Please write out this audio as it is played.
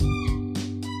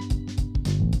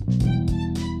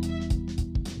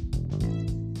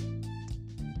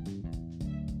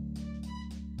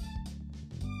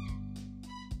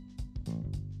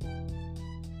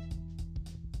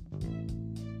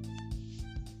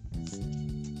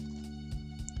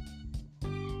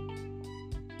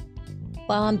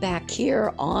Well, I'm back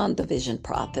here on the Vision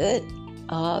Prophet.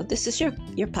 This is your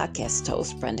podcast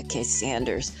host, Brenda K.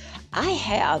 Sanders. I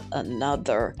have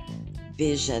another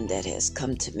vision that has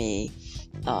come to me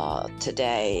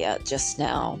today, just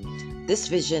now. This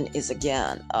vision is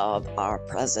again of our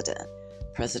President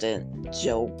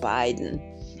Joe Biden.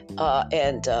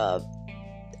 And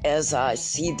as I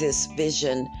see this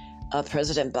vision,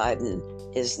 President Biden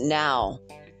is now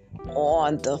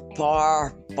on the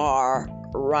far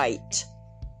right.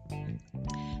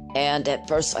 And at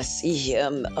first I see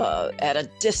him at a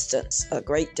distance, a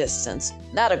great distance.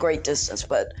 Not a great distance,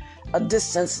 but a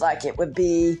distance like it would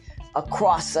be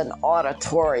across an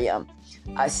auditorium.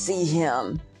 I see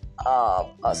him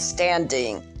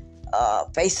standing,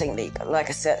 facing me, but like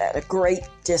I said, at a great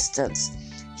distance.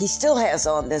 He still has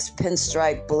on this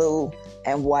pinstripe blue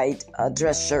and white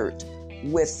dress shirt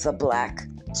with the black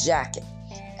jacket.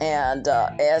 And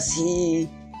as he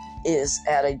is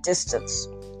at a distance,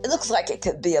 it looks like it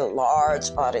could be a large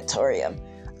auditorium,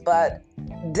 but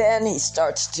then he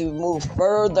starts to move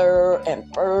further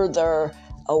and further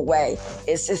away.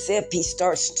 It's as if he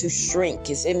starts to shrink.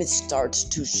 His image starts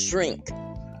to shrink.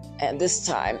 And this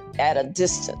time at a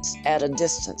distance,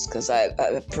 because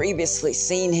I've previously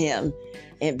seen him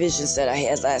in visions that I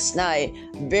had last night,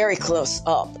 very close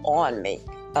up on me.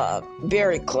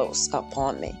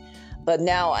 But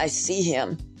now I see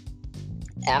him,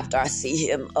 after I see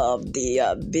him of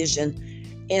the vision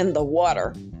in the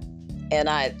water, and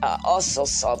I also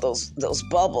saw those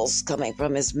bubbles coming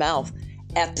from his mouth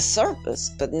at the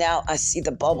surface, but now I see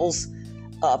the bubbles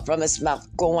from his mouth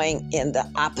going in the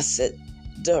opposite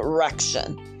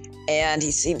direction, and he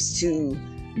seems to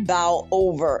bow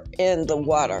over in the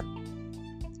water.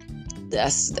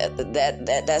 That's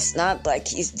not like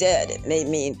he's dead. It may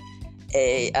mean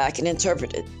I can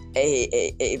interpret it,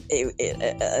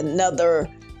 another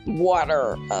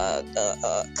water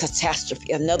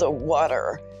catastrophe, another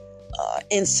water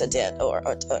incident or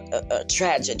a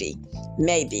tragedy,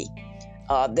 maybe,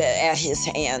 that at his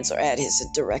hands or at his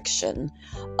direction.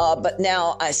 But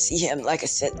now I see him, like I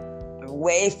said,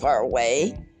 way far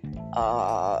away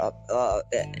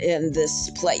in this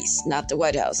place, not the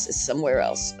White House, it's somewhere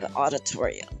else, an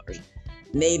auditorium or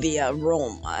maybe a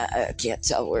room. I can't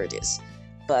tell where it is,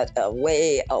 but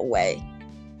way away.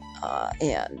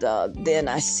 And then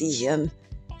I see him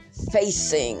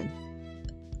facing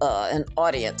an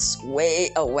audience way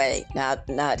away, not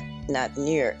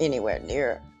near, anywhere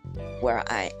near where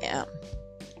I am.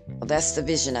 Well, that's the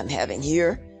vision I'm having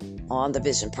here on the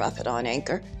Vision Prophet on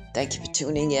Anchor. Thank you for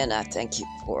tuning in. I thank you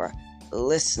for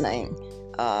listening.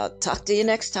 Talk to you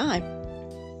next time.